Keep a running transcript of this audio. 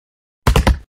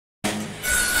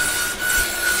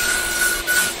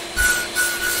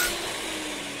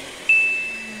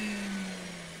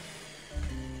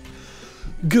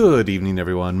Good evening,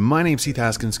 everyone. My name's Heath,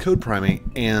 Haskins, Code Primate,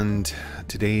 and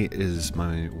today is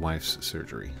my wife's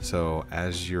surgery. So,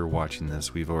 as you're watching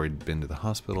this, we've already been to the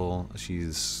hospital.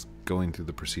 She's going through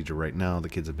the procedure right now. The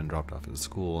kids have been dropped off at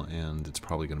school, and it's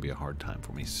probably going to be a hard time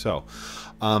for me. So,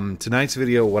 tonight's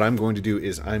video, what I'm going to do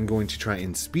is I'm going to try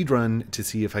and speedrun to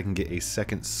see if I can get a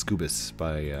second scoobus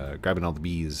by grabbing all the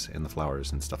bees and the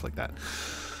flowers and stuff like that.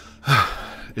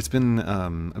 It's been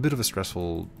a bit of a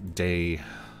stressful day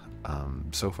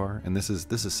so far, and this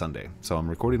is Sunday, so I'm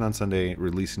recording on Sunday,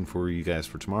 releasing for you guys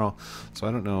for tomorrow. So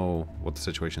I don't know what the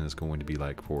situation is going to be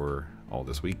like for all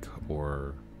this week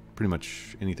or pretty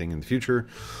much anything in the future,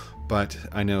 but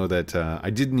I know that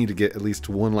I did need to get at least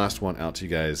one last one out to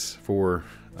you guys for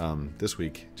this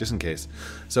week, just in case.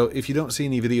 So if you don't see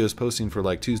any videos posting for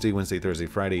like Tuesday, Wednesday, Thursday,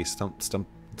 Friday,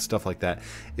 stuff like that,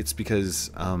 it's because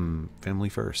family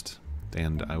first,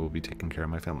 and I will be taking care of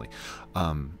my family.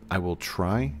 I will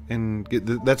try and get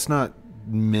that's not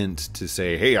meant to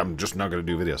say, hey, I'm just not going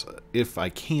to do videos. If I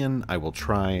can, I will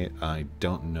try. I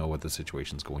don't know what the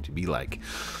situation's going to be like.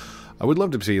 I would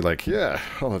love to see, like, yeah,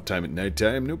 I'll have time at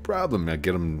nighttime, no problem. I'll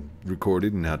get them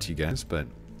recorded and out to you guys, but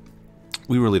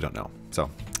we really don't know. So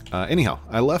anyhow,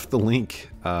 I left the link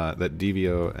that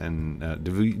Devio and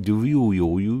Devio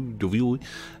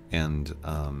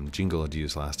and Jingle had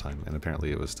used last time, and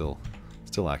apparently it was still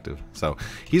active. So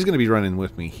he's going to be running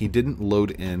with me. He didn't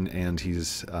load in, and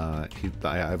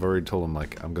I've already told him,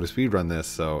 like, I'm going to speed run this,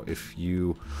 so if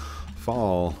you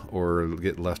fall or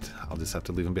get left, I'll just have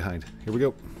to leave him behind. Here we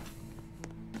go.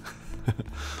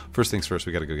 First things first,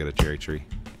 we got to go get a cherry tree,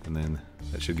 and then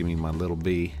that should give me my little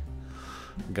bee.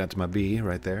 Got to my bee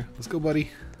right there. Let's go, buddy.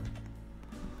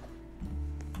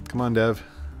 Come on, Dev.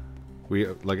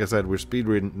 Like I said, we're speed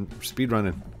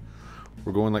running.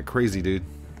 We're going like crazy, dude.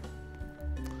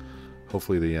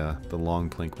 Hopefully the long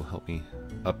plank will help me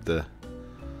up the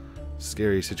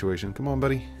scary situation. Come on,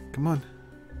 buddy. Come on.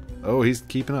 Oh, he's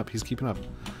keeping up. He's keeping up.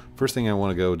 First thing I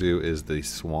want to go do is the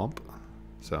swamp.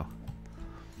 So,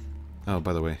 oh,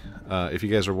 by the way, if you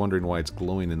guys are wondering why it's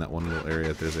glowing in that one little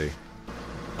area, there's a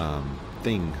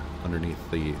thing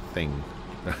underneath the thing.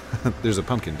 There's a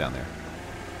pumpkin down there.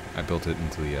 I built it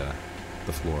into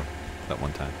the floor that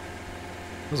one time.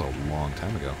 It was a long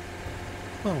time ago.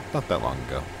 Well, not that long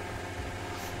ago.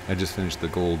 I just finished the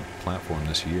gold platform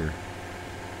this year.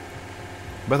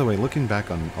 By the way, looking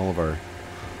back on all of our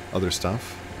other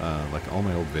stuff, like all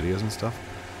my old videos and stuff,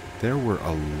 there were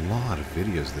a lot of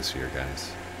videos this year,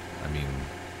 guys. I mean,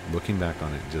 looking back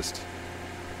on it, just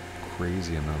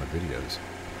crazy amount of videos.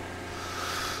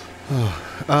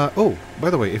 Oh, by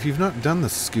the way, if you've not done the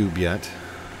Scoob yet,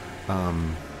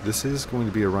 this is going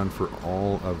to be a run for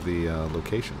all of the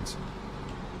locations.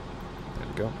 There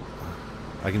we go.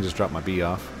 I can just drop my bee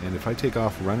off, and if I take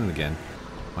off running again,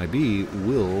 my bee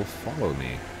will follow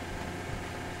me.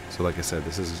 So like I said,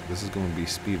 this is going to be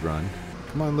speed run.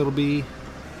 Come on, little bee.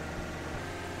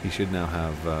 He should now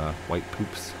have white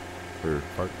poops or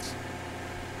farts.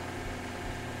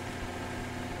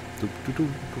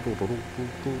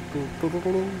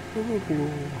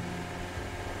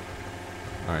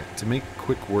 Alright, to make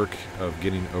quick work of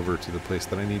getting over to the place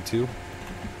that I need to,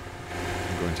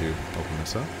 I'm going to open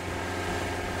this up.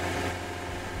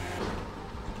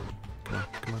 Come on,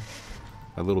 come on.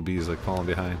 My little bee is like falling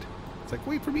behind. It's like,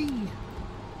 wait for me!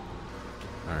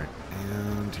 Alright,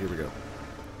 and here we go.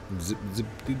 Zip, zip,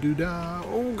 doo doo da.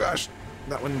 Oh gosh,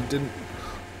 that one didn't.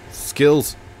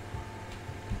 Skills!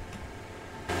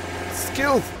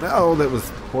 Skills! Oh, that was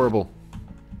horrible.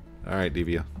 Alright,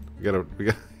 Devio. We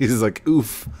got, he's like,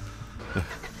 oof.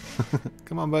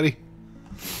 Come on, buddy.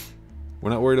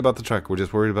 We're not worried about the truck. We're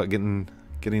just worried about getting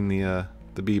the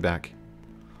bee back.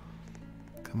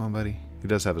 Come on, buddy. He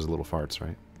does have his little farts,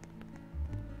 right?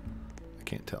 I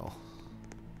can't tell.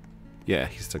 Yeah,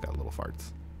 he's still got little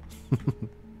farts.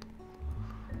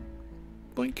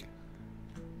 Blink.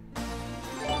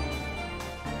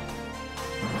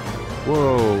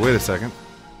 Whoa, wait a second.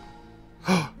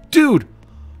 Dude!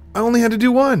 I only had to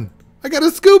do one! I got a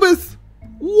scoobus!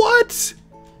 What?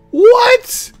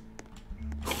 What?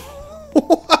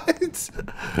 What?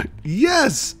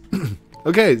 Yes!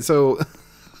 Okay, so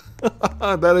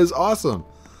that is awesome.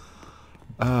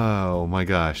 Oh my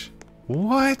gosh.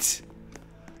 What?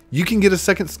 You can get a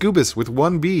second scoobus with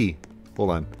one bee. Hold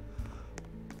on.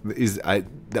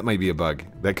 That might be a bug.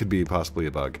 That could be possibly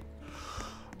a bug.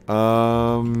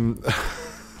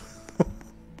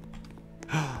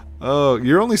 Oh,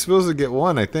 you're only supposed to get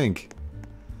one, I think.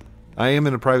 I am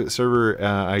in a private server.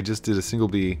 I just did a single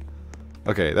bee.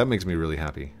 Okay, that makes me really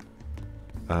happy.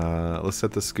 Let's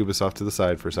set the scoobus off to the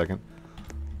side for a second.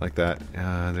 Like that.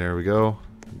 There we go.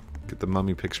 Get the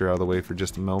mummy picture out of the way for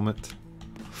just a moment.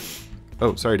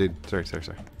 Oh, sorry, dude. Sorry.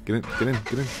 Get in.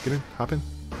 Hop in.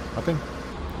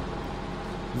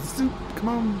 Zoop. Come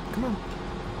on.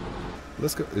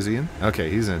 Let's go. Is he in? Okay,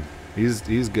 he's in.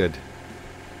 He's good.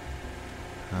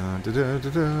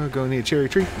 Gonna need a cherry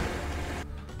tree.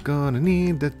 Gonna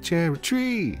need the cherry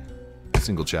tree.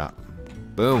 Single chop.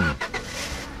 Boom.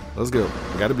 Let's go.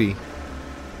 I got a bee.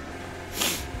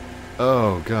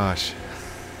 Oh, gosh.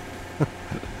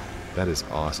 That is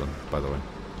awesome, by the way.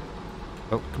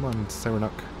 Oh, come on,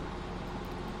 Cybernock.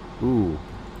 Ooh,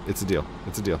 it's a deal.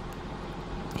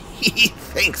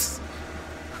 Thanks.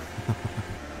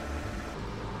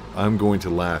 I'm going to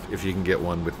laugh if you can get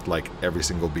one with, like, every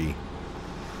single bee.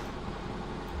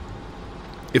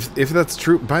 If that's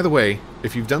true, by the way,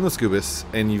 if you've done the Scoobus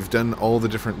and you've done all the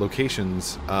different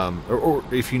locations, or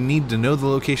if you need to know the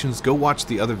locations, go watch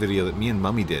the other video that me and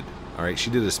Mummy did. Alright, she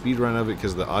did a speed run of it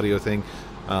because of the audio thing.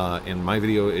 In my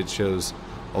video, it shows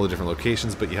all the different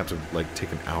locations, but you have to, like,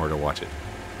 take an hour to watch it.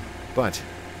 But,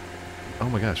 oh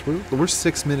my gosh, we're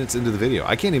 6 minutes into the video.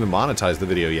 I can't even monetize the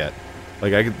video yet.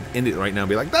 Like, I could end it right now and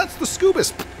be like, that's the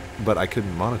Scoobus! But I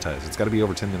couldn't monetize. It's got to be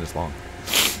over 10 minutes long.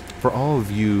 For all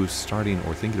of you starting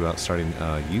or thinking about starting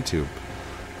YouTube,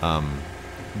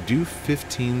 do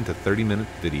 15 to 30 minute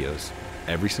videos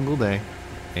every single day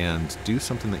and do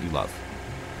something that you love.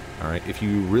 Alright, if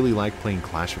you really like playing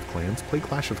Clash of Clans, play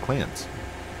Clash of Clans.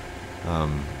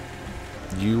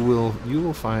 You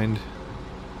will find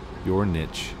your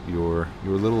niche, your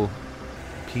little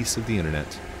piece of the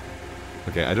internet.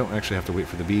 Okay, I don't actually have to wait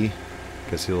for the bee,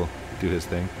 because he'll do his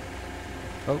thing.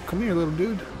 Oh, come here, little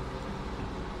dude.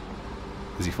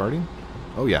 Is he farting?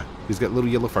 Oh yeah, he's got little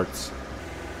yellow farts.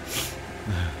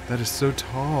 That is so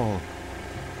tall.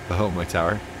 Oh, my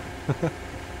tower.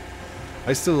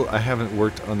 I haven't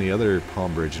worked on the other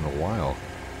palm bridge in a while.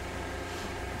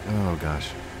 Oh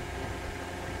gosh.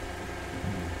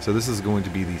 So this is going to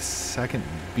be the second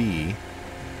bee.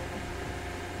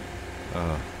 Do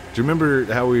you remember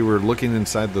how we were looking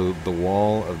inside the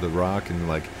wall of the rock and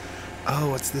like,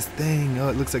 oh, what's this thing? Oh,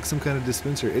 it looks like some kind of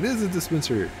dispenser. It is a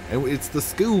dispenser. And it's the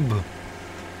Scoob.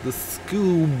 The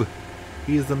Scoob.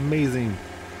 He is amazing.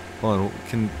 Hold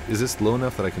on, is this low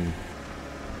enough that I can...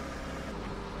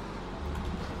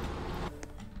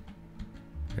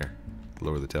 Here,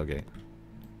 lower the tailgate.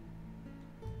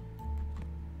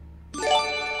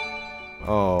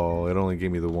 Oh, it only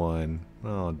gave me the one.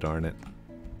 Oh, darn it.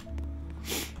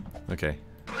 Okay.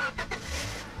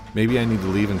 Maybe I need to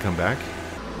leave and come back?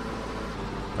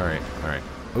 Alright.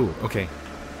 Oh, okay.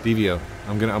 Devio,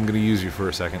 I'm gonna use you for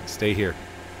a second. Stay here.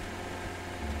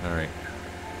 Alright.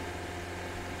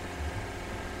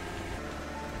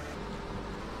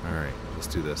 Alright, let's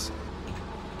do this.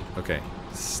 Okay.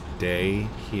 Stay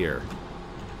here.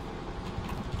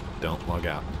 Don't log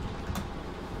out.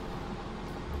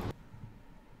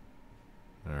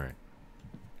 Alright.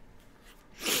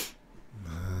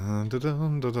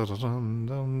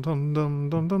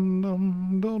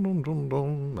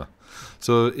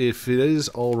 So if it is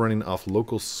all running off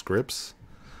local scripts,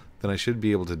 then I should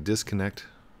be able to disconnect.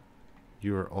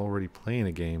 You are already playing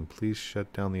a game. Please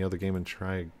shut down the other game and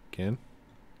try again.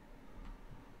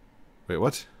 Wait,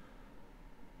 what?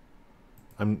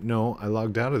 No, I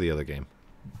logged out of the other game.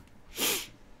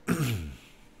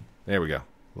 There we go.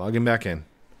 Logging back in.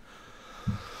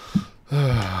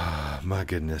 My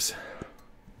goodness.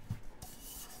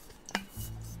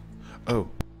 Oh.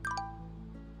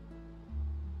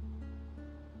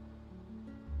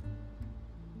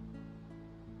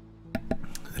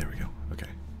 There we go. Okay.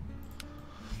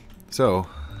 So,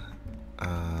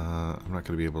 I'm not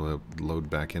going to be able to load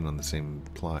back in on the same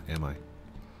plot, am I?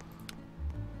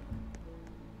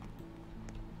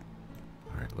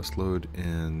 Alright, let's load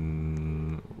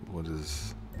in...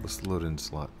 Let's load in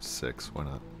slot 6, why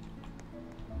not?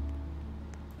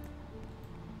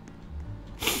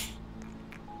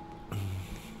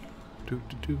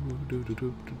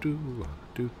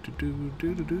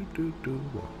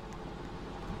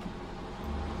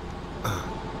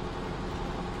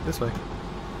 This way.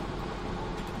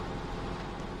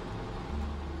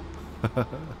 I'm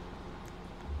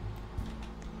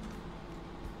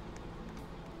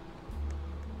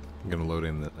gonna load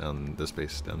in on this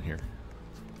base down here.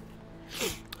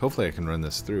 Hopefully I can run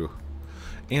this through.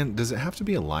 And does it have to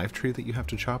be a live tree that you have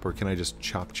to chop, or can I just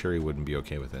chop cherry wood and be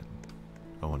okay with it?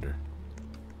 I wonder.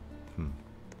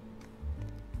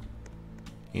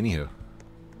 Anywho,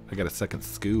 I got a second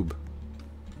Scoob.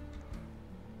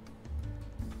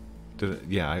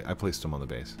 Yeah, I placed them on the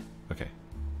base. Okay,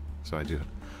 so I do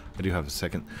have a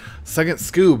second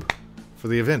Scoob for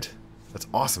the event. That's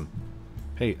awesome.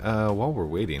 Hey, while we're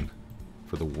waiting,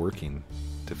 for the working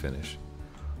to finish.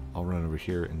 I'll run over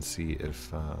here and see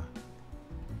if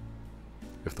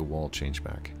the wall changed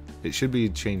back. It should be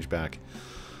changed back,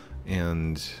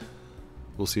 and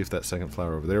we'll see if that second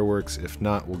flower over there works. If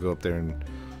not, we'll go up there and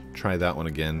try that one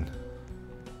again.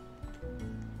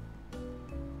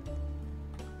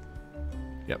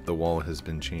 Yep, the wall has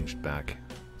been changed back,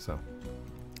 so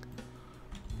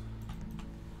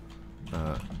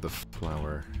the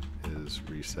flower is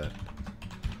reset.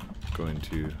 Going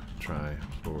to try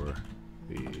for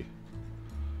the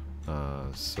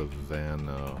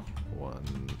Savannah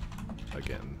one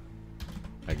again.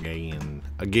 Again.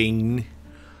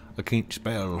 I can't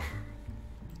spell.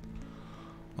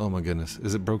 Oh my goodness.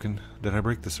 Is it broken? Did I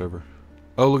break the server?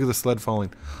 Oh, look at the sled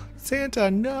falling.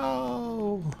 Santa,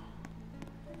 no!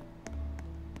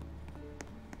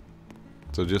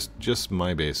 So just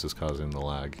my base is causing the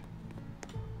lag.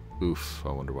 Oof,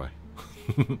 I wonder why.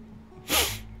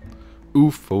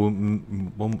 Oof.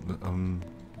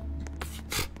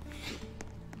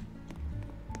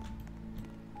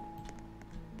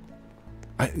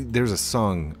 There's a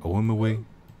song, Away,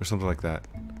 or something like that.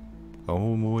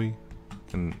 Away,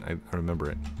 and I remember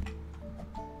it.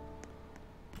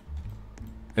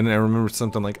 And I remember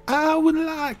something like, I would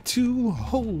like to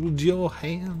hold your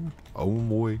hand.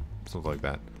 Away, something like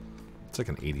that. It's like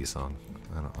an 80s song.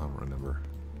 I don't remember.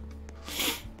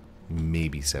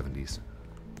 Maybe 70s.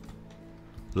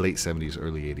 Late 70s,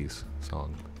 early 80s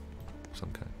song of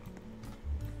some kind.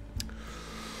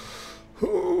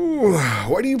 Ooh,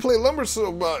 why do you play lumber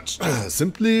so much?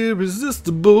 Simply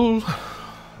irresistible.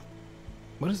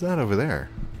 What is that over there?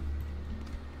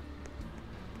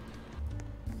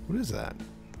 What is that?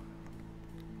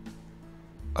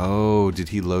 Oh, did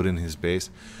he load in his base?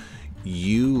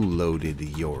 You loaded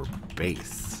your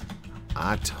base.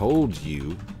 I told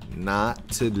you not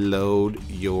to load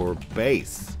your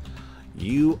base.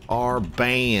 You are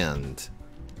banned.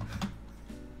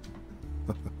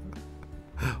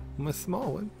 My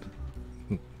small one.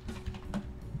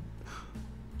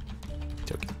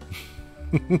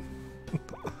 Joking.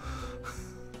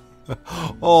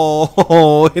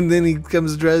 Oh, and then he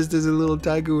comes dressed as a little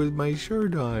tiger with my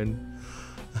shirt on.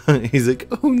 He's like,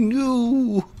 oh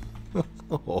no.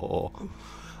 Oh.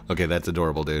 Okay, that's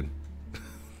adorable, dude.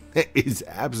 It is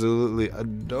absolutely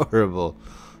adorable.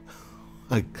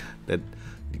 Like that.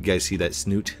 You guys see that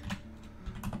snoot?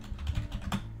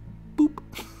 Boop.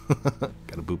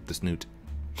 Gotta boop the snoot.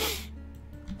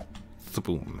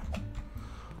 Boom.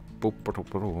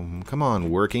 Boop. Come on,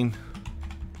 working.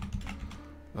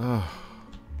 Oh.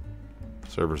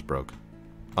 Server's broke.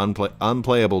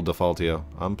 Unplayable, Defaultio.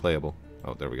 Unplayable.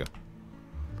 Oh, there we go.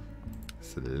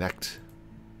 Select.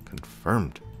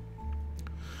 Confirmed.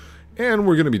 And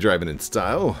we're going to be driving in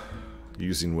style,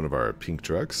 using one of our pink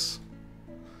trucks.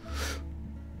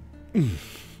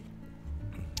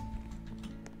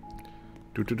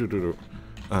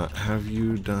 Have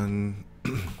you done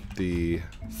the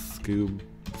Scoob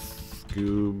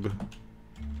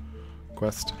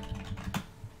quest?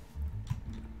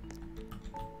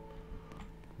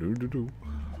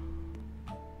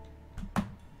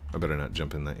 I better not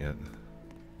jump in that yet.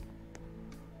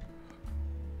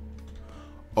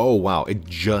 Oh wow, it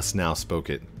just now spoke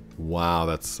it. Wow,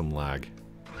 that's some lag.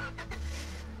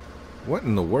 What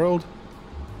in the world?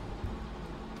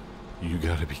 You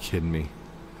gotta be kidding me.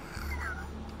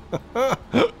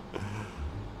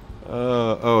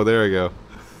 Oh, there we go.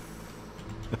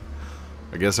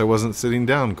 I guess I wasn't sitting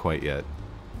down quite yet.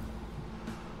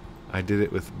 I did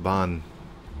it with Bon.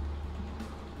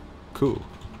 Cool.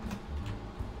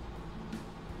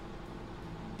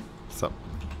 What's up?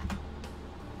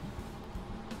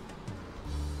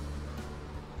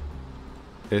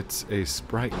 It's a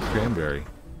Sprite cranberry.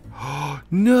 Oh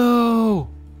no!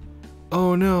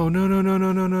 Oh no, no, no, no,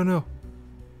 no, no, no, no.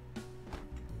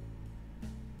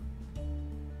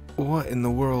 What in the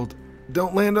world?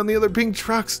 Don't land on the other pink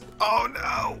trucks. Oh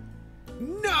no!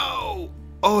 No!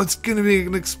 Oh, it's gonna be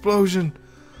an explosion.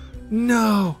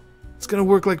 No! It's gonna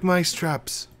work like mice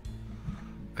traps.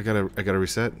 I gotta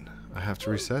reset. I have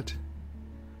to reset.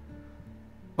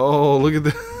 Oh, look at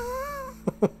that.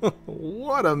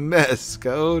 What a mess,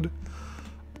 code.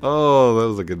 Oh, that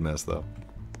was a good mess, though.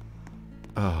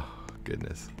 Oh,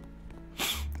 goodness.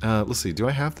 Let's see. Do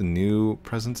I have the new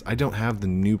presents? I don't have the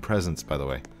new presents, by the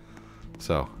way.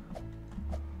 So,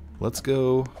 let's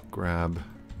go grab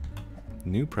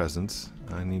new presents.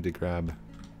 I need to grab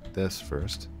this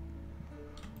first.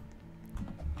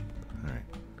 Alright.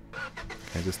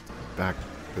 Can I just back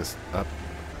this up?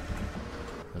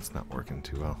 That's not working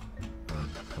too well.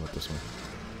 How about this one?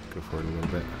 Go forward a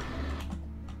little bit.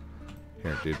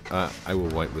 Here, dude. I will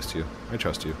whitelist you. I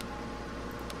trust you.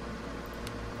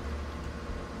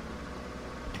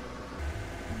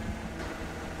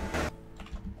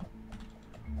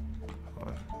 Hold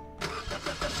on.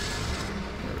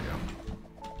 There we go.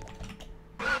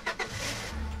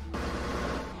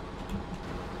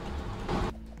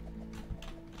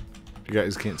 You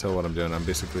guys can't tell what I'm doing. I'm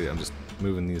just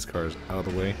moving these cars out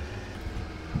of the way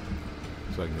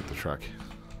so I can get the truck.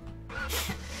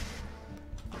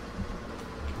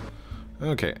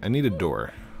 Okay, I need a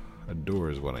door. A door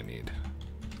is what I need.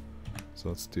 So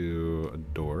let's do a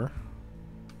door.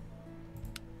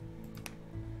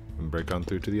 And break on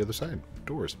through to the other side.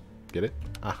 Doors. Get it?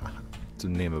 Ah, it's the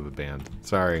name of a band.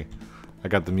 Sorry. I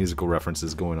got the musical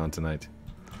references going on tonight.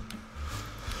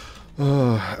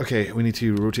 Okay, we need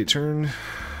to rotate turn.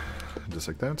 Just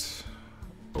like that.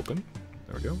 Open.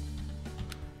 There we go.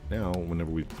 Now,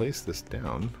 whenever we place this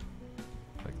down,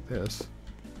 like this,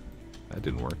 that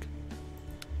didn't work.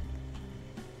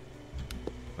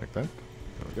 Like that.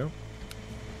 There we go.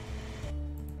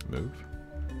 Move.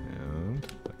 And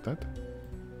like that.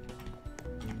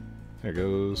 There it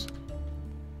goes.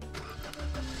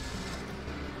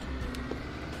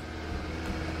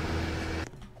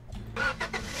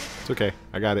 It's okay.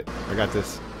 I got it. I got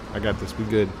this. I got this. We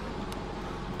good.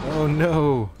 Oh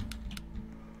no!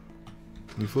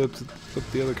 We flipped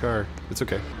the other car. It's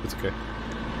okay. It's okay.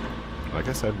 Like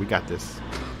I said, we got this.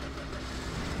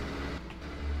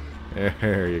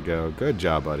 There you go. Good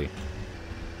job, buddy.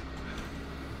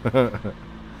 The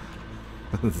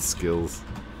skills.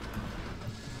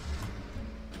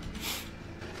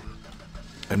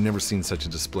 I've never seen such a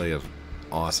display of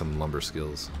awesome lumber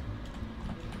skills.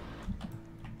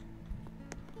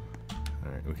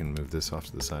 Alright, we can move this off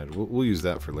to the side. We'll use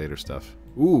that for later stuff.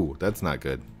 Ooh, that's not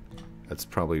good. That's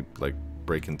probably like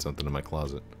breaking something in my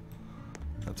closet.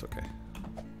 That's okay.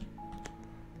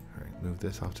 Alright, move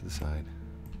this off to the side.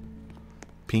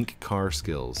 Pink car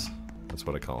skills. That's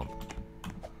what I call them.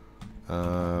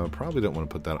 Probably don't want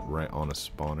to put that right on a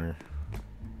spawner.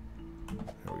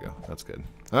 There we go. That's good.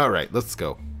 Alright, let's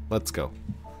go. Let's go.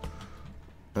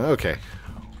 Okay.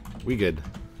 We good.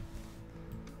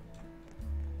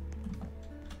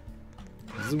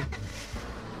 Zoom.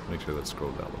 Make sure that's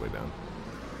scrolled all the way down.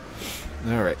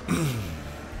 Alright.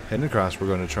 Heading across, we're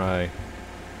going to try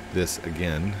this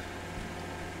again.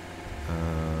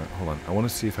 Hold on. I want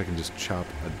to see if I can just chop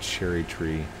a cherry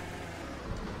tree.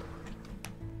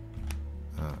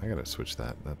 I gotta switch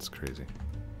that. That's crazy.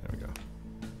 There we go.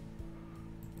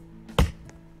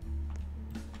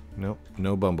 Nope.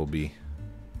 No bumblebee.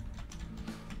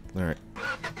 Alright.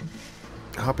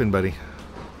 Hop in, buddy.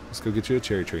 Let's go get you a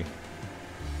cherry tree.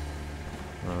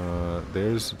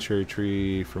 There's a cherry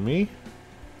tree for me.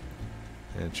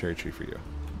 And a cherry tree for you.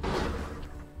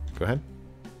 Go ahead.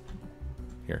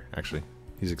 Here, actually.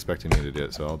 He's expecting me to do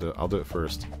it, so I'll do it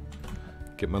first.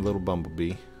 Get my little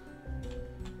bumblebee.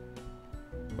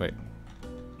 Wait.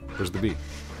 Where's the bee?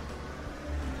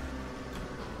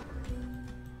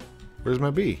 Where's my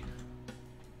bee?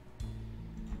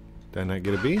 Did I not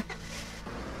get a bee?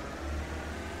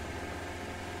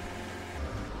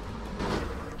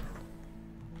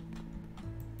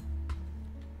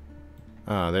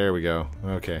 Ah, there we go.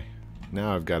 Okay.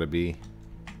 Now I've got a bee.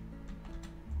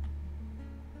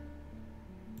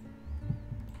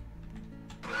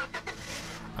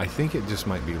 I think it just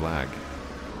might be lag.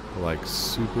 Like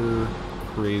super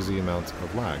crazy amounts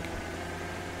of lag.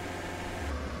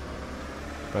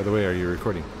 By the way, are you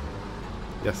recording?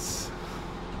 Yes.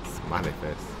 Smiley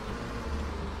face.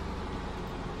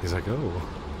 He's like, oh.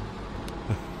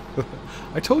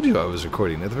 I told you I was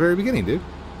recording at the very beginning, dude.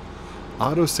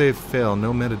 Autosave fail,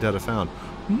 no metadata found.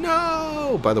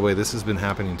 No! By the way, this has been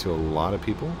happening to a lot of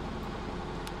people.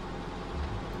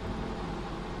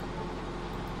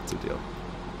 It's a deal.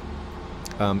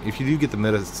 If you do get the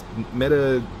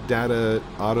metadata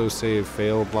autosave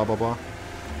fail, blah, blah, blah,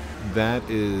 that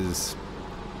is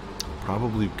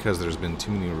probably because there's been too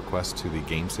many requests to the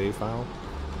game save file.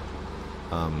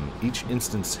 Each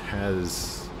instance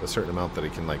has a certain amount that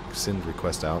it can like send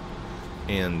requests out.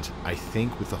 And I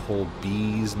think with the whole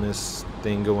beesness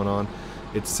thing going on,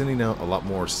 it's sending out a lot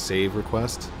more save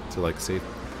requests to like save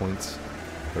points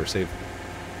or save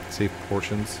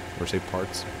portions or save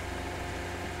parts.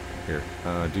 Here,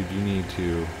 dude, you need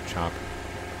to chop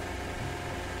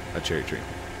a cherry tree.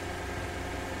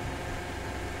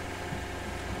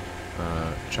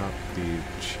 Chop the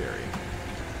cherry.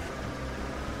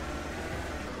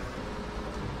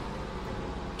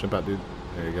 Jump out, dude.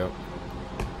 There you go.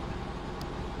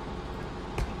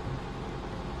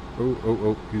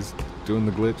 Oh, he's doing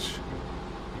the glitch.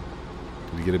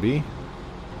 Did he get a bee?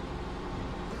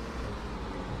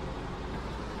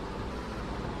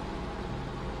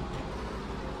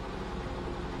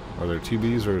 Are there 2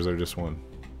 bees or is there just one?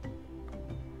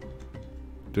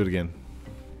 Do it again.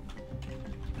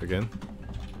 Again.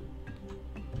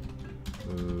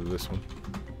 This one.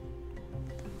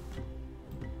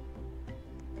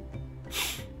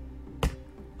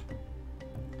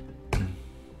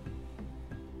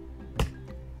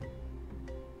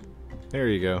 There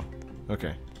you go.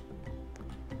 Okay.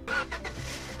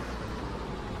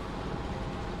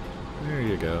 There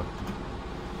you go.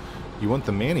 You want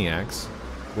the maniacs?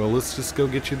 Well, let's just go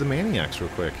get you the maniacs real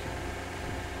quick.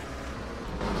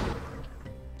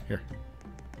 Here.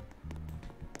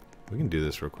 We can do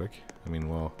this real quick. I mean,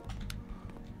 while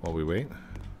we wait.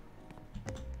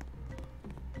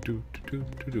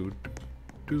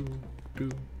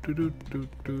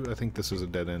 I think this is a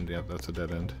dead end. Yeah, that's a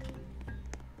dead end.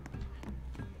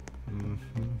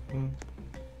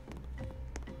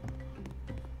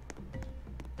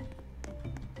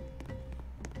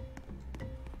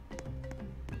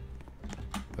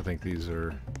 I think these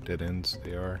are dead ends.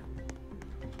 They are.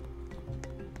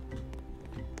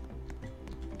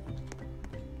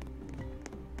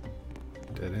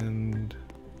 Dead end.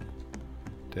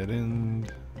 Dead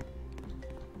end.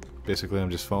 Basically, I'm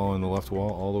just following the left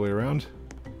wall all the way around.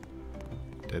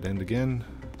 Dead end again.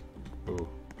 Oh.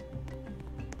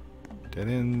 Dead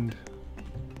end.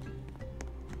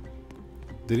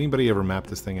 Did anybody ever map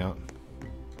this thing out?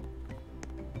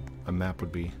 A map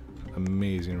would be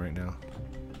amazing right now.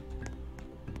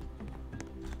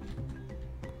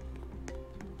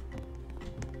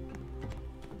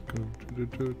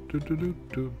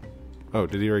 Oh,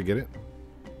 did he already get it?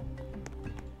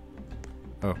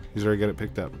 Oh, he's already got it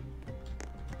picked up.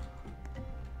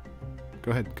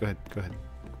 Go ahead, go ahead, go ahead.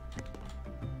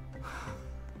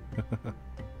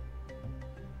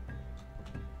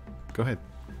 Go ahead.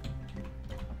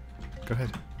 Go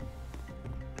ahead.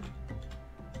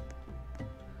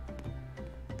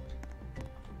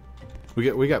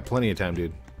 We got plenty of time,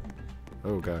 dude.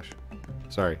 Oh gosh.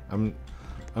 Sorry. I'm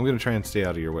gonna try and stay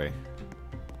out of your way.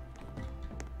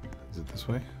 Is it this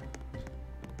way?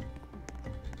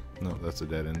 No, that's a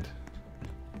dead end.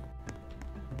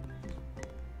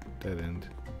 Dead end.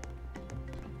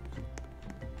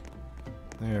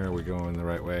 There we go in the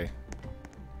right way.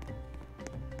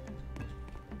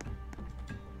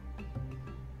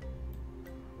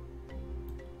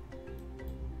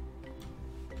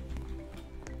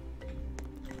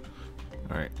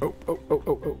 Alright. Oh, oh, oh,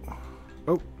 oh, oh.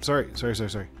 Oh, sorry.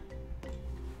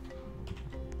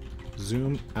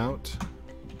 Zoom out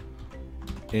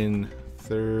in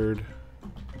third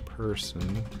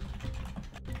person.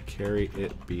 Carry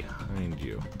it behind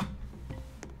you.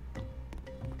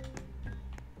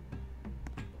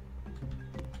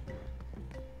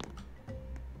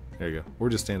 There you go. Or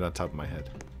just stand on top of my head.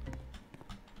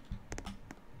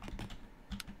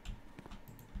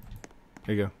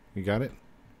 There you go. You got it?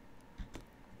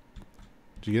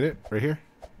 Did you get it? Right here?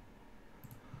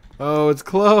 Oh, it's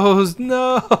closed!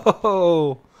 No!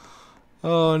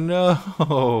 Oh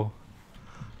no!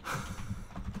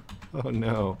 Oh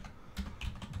no.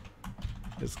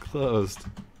 It's closed.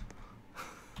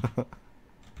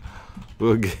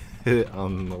 We'll get it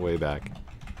on the way back.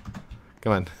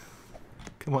 Come on.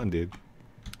 Come on, dude.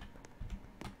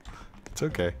 It's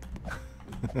okay.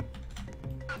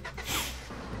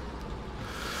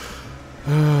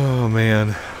 Oh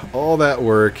man. All that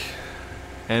work.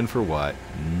 And for what?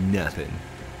 Nothing.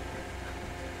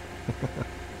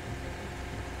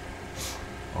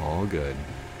 All good.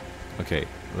 Okay,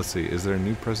 let's see. Is there a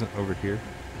new present over here?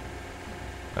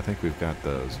 I think we've got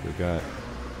those. We've got...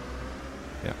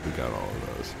 Yeah, we got all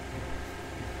of those.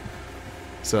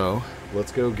 So,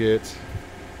 let's go get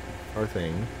our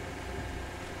thing.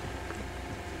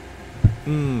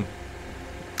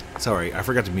 Sorry, I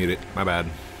forgot to mute it. My bad.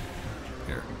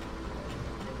 Here.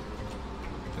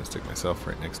 I'm going to stick myself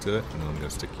right next to it, and then I'm going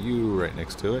to stick you right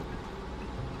next to it.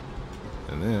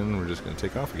 And then we're just going to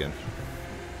take off again.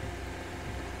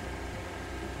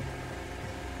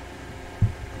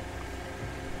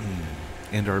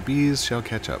 And our bees shall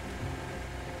catch up.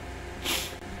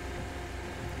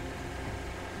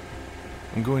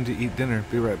 I'm going to eat dinner.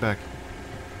 Be right back.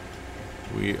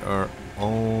 We are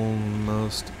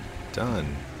almost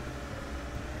done.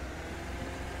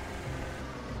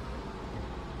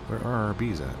 Where are our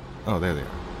bees at? Oh, there they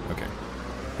are. Okay.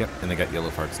 Yep, and they got yellow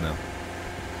farts now.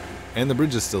 And the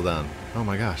bridge is still down. Oh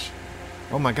my gosh.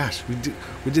 Oh my gosh, we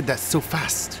did that so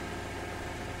fast.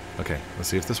 Okay, let's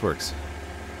see if this works.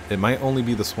 It might only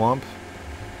be the swamp,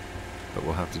 but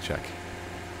we'll have to check.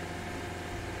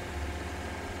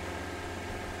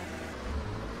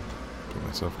 Put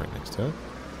myself right next to it.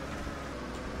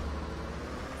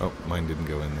 Oh, mine didn't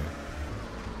go in there.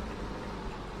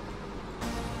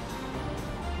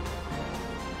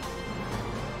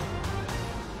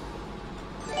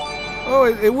 Oh,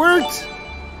 it worked!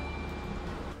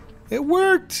 It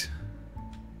worked!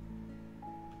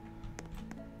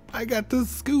 I got the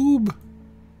Scoob!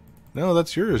 No,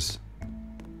 that's yours.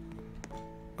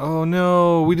 Oh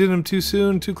no, we did them too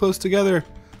soon, too close together.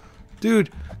 Dude,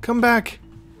 come back!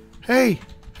 Hey!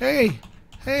 Hey!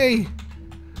 Hey!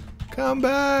 Come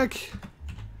back!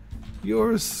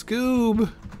 Your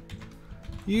Scoob!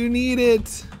 You need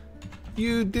it!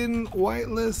 You didn't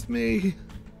whitelist me!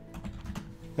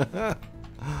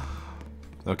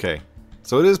 Okay,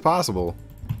 so it is possible.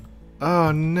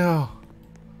 Oh no.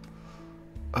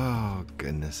 Oh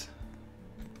goodness.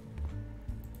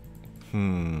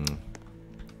 Welp.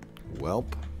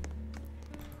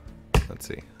 Let's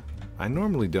see. I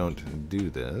normally don't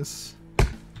do this,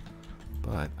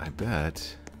 but I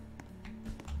bet.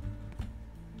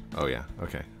 Oh yeah,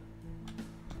 okay.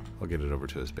 I'll get it over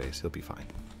to his base. He'll be fine.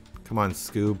 Come on,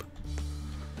 Scoob.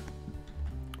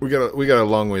 We got a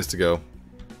long ways to go.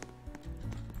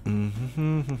 You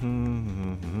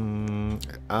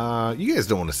guys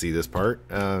don't want to see this part.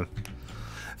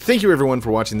 Thank you everyone for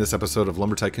watching this episode of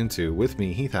Lumber Tycoon 2 with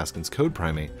me, Heath Haskins, Code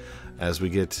Primate, as we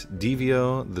get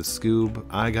Devio, the Scoob.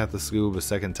 I got the Scoob a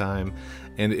second time,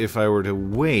 and if I were to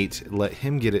wait, let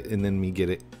him get it and then me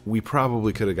get it, we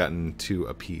probably could have gotten 2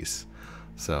 apiece.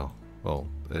 So, well,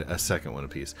 a second one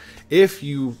apiece. If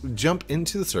you jump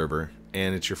into the server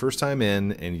and it's your first time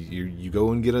in and you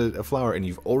go and get a flower and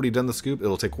you've already done the Scoob,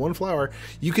 it'll take 1 flower.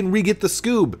 You can re-get the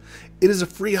Scoob. It is a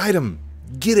free item.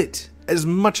 Get it as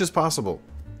much as possible.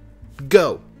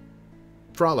 Go.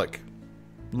 Frolic.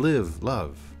 Live,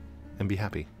 love, and be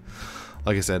happy.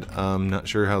 Like I said, I'm not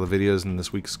sure how the videos in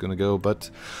this week's going to go, but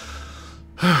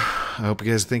I hope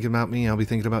you guys are thinking about me. I'll be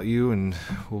thinking about you, and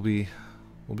we'll be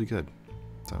good.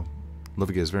 So, love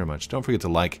you guys very much. Don't forget to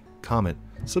like, comment,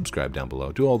 subscribe down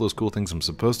below. Do all those cool things I'm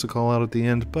supposed to call out at the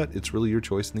end, but it's really your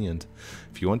choice in the end.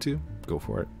 If you want to, go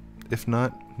for it. If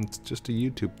not, it's just a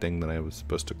YouTube thing that I was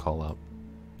supposed to call out.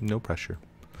 No pressure.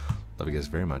 Love you guys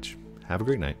very much. Have a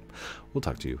great night. We'll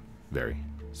talk to you very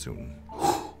soon.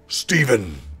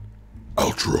 Steven,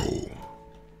 outro.